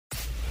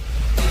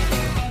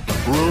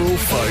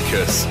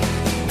Focus.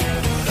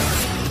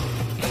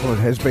 Well, it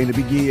has been a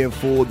big year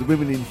for the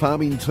Women in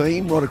Farming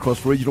team right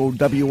across regional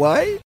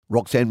WA.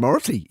 Roxanne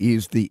Morrissey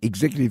is the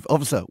Executive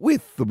Officer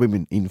with the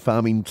Women in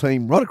Farming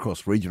team right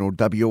across regional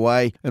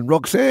WA. And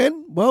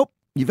Roxanne, well,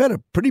 you've had a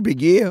pretty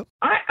big year.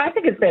 I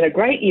think it's been a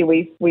great year.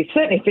 We've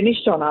certainly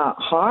finished on a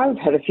high. We've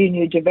had a few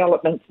new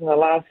developments in the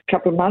last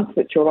couple of months,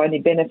 which will only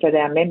benefit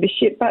our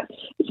membership. But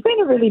it's been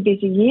a really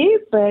busy year.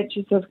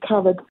 Branches have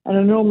covered an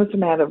enormous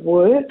amount of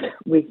work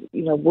with,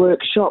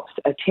 workshops,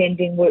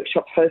 attending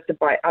workshops hosted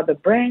by other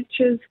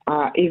branches,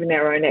 even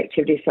our own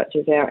activities such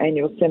as our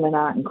annual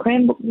seminar in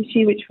Cranbrook this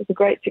year, which was a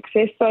great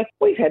success. So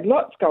we've had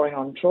lots going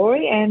on, Troy.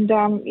 And,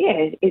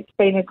 it's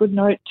been a good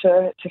note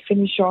to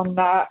finish on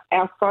our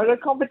photo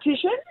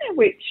competition,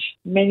 which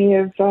many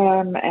of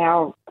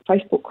our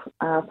Facebook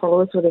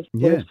followers would have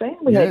seen.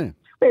 We had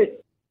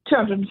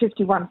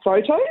 251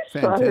 photos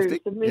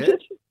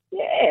submitted.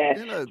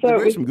 Yeah. There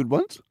were some good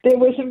ones. There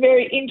were some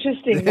very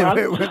interesting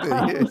ones.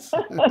 Yes.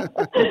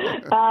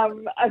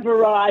 A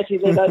variety,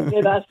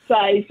 let us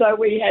say. So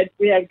we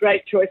had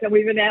great choice, and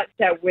we've announced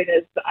our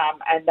winners,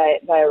 and they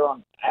are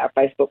on our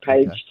Facebook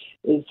page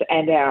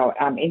and our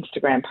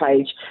Instagram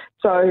page.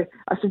 So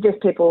I suggest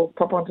people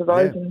pop onto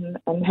those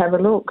and have a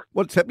look.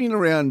 What's happening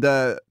around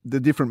the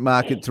different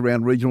markets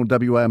around regional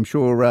WA? I'm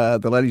sure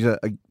the ladies are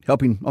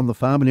helping on the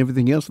farm and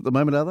everything else at the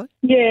moment, are they?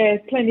 Yeah,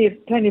 plenty of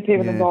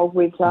people involved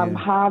with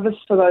harvest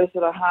for those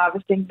that are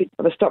harvesting,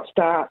 the start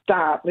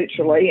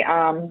literally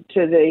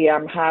to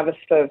the harvest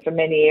for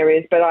many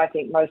areas. But I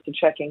think most are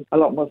tracking a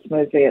lot more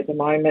smoothly at the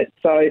moment.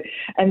 So,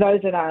 and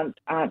those that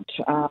aren't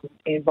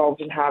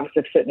involved in harvest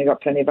have certainly got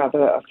plenty of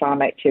other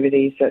farm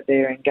activities that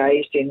they're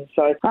engaged in.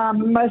 So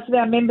most of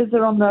our members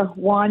are on the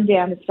wind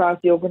down as far as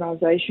the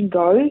organisation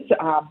goes.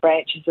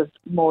 Branches have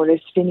more or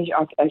less finished.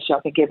 Actually, I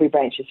think every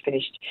branch has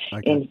finished,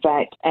 in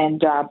fact,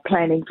 and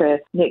planning for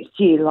next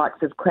year. The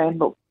likes of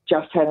Cranbrook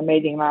just had a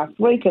meeting last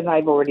week, and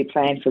they've already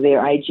planned for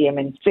their AGM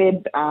in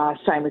Feb.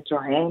 Same with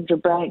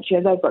Dryandra branch.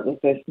 They've got their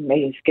first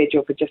meeting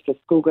scheduled for just as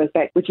school goes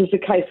back, which is the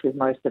case with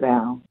most of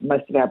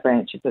our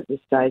branches at this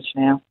stage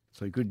now.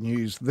 So good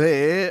news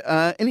there.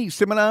 Any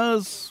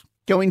seminars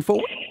going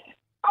forward?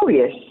 Oh,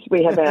 yes.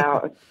 We have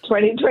our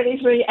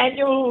 2023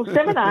 annual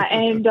seminar,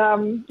 and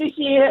next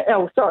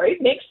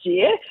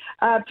year,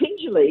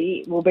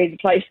 Pingelly will be the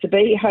place to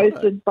be,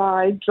 hosted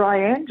by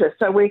Dryandra.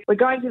 So we're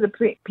going to the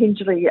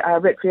Pingelly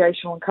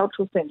Recreational and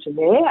Cultural Centre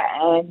there,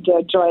 and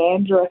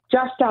Dryandra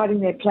just starting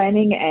their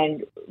planning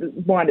and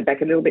wind it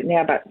back a little bit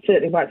now, but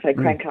certainly once they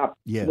crank up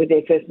with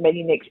their first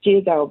meeting next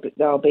year,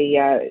 they'll be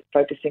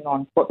focusing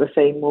on what the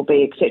theme will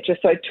be, etc.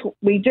 So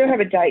we do have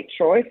a date,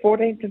 Troy,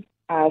 14th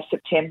of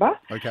September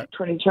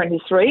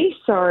 2023.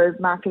 So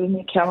mark it in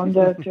your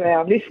calendar to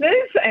our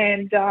listeners,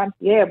 and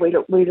we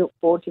look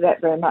forward to that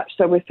very much.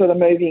 So we're sort of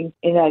moving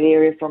in that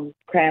area from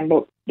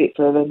Cranbrook a bit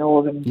further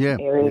northern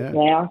areas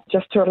now,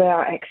 just to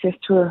allow access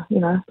to a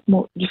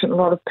more different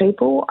lot of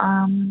people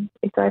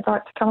if they'd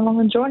like to come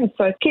along and join us.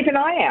 So keep an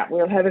eye out.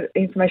 We'll have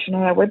information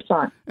on our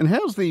website. And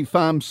how's the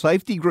farm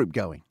safety group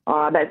going?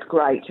 Oh, that's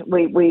great.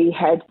 We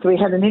had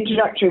an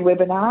introductory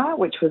webinar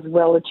which was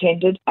well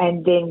attended,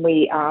 and then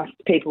we asked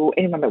people,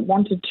 anyone that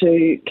wanted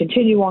to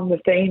continue on the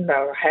theme, they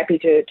were happy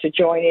to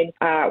join in.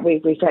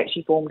 We've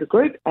actually formed a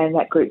group, and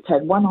that group's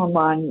had one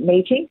online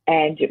meeting,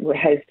 and it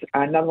has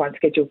another one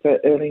scheduled for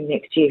early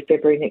next year,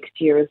 February next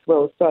year as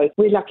well. So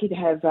we're lucky to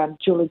have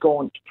Julie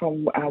Gaunt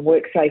from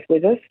WorkSafe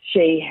with us.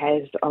 She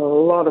has a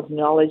lot of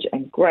knowledge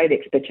and great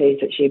expertise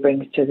that she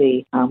brings to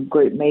the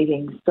group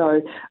meetings.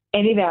 So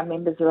any of our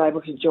members are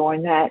able to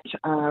join that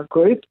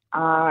group,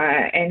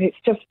 and it's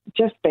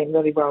just been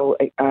really well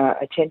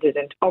attended,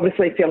 and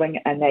obviously filling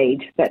a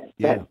need. That's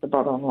the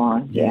bottom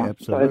line. Yeah,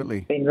 absolutely.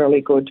 So it's been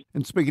really good.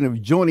 And speaking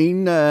of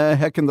joining,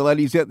 how can the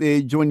ladies out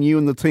there join you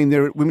and the team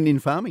there at Women in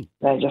Farming?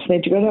 They just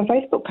need to go to our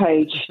Facebook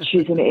page,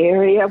 choose an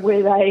area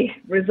where they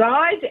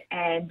reside,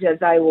 and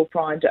they will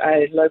find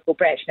a local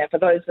branch. Now, for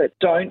those that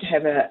don't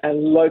have a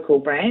local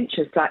branch,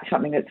 it's like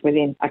something that's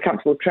within a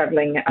comfortable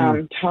travelling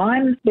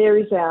time, there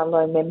is our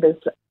loan members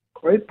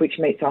group, which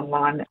meets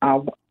online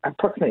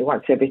approximately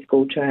once every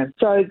school term.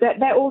 So that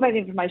all that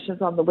information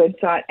is on the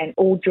website, and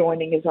all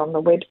joining is on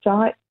the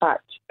website.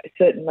 But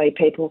certainly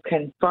people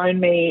can phone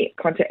me,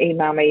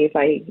 email me if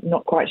they're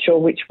not quite sure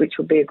which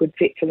would be a good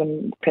fit for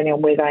them, depending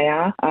on where they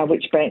are,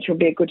 which branch will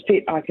be a good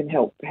fit. I can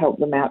help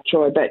them out,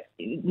 Troy. But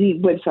the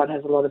website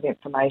has a lot of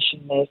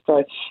information there.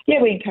 So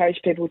we encourage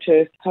people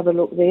to have a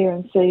look there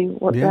and see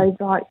what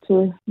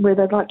where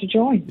they'd like to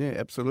join. Yeah,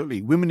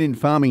 absolutely.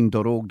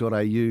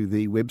 womeninfarming.org.au,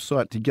 the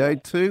website to go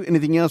to.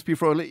 Anything else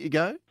before I let you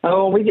go?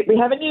 Oh, we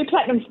have a new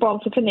platinum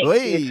sponsor for next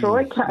year,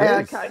 Troy,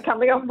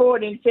 coming on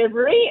board in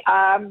February.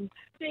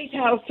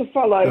 Details to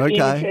follow in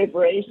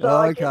February. So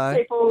I guess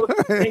people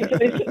need to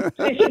listen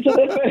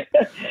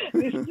to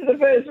listen to the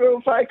first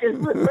Rural Focus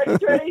for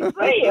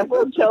 2023 and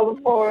we'll tell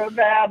them more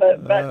about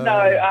it. But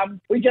no,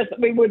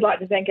 we would like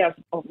to thank our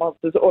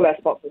sponsors, all our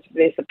sponsors for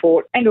their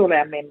support and all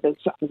our members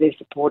for their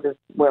support as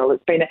well.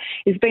 It's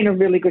been a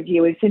really good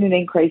year. We've seen an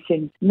increase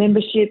in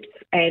memberships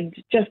and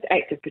just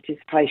active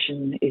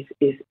participation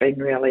is been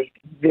really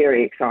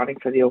very exciting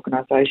for the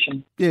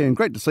organisation. Yeah, and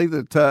great to see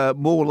that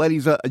more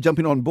ladies are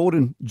jumping on board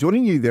and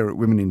joining you there at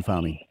Women in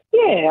Farming.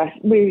 Yeah,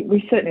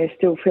 we certainly are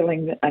still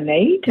feeling a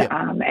need,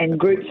 and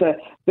groups are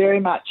very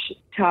much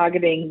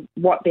targeting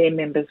what their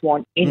members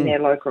want in their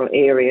local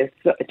areas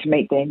to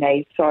meet their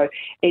needs. So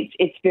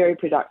it's very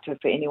productive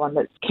for anyone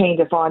that's keen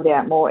to find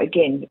out more.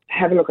 Again,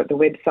 have a look at the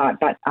website,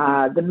 but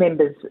the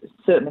members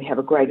certainly have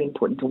a great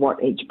input into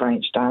what each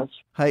branch does.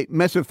 Hey,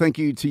 massive thank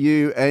you to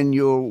you and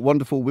your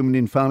wonderful Women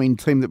in Farming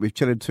team that we've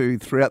chatted to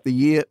throughout the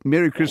year.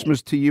 Merry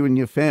Christmas to you and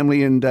your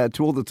family and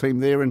to all the team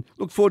there, and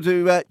look forward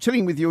to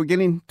chatting with you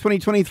again in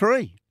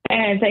 2023.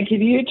 And thank you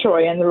to you,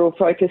 Troy, and the Rural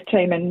Focus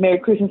team, and Merry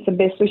Christmas and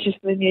best wishes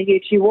for the new year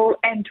to you all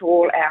and to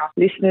all our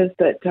listeners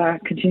that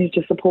continue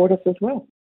to support us as well.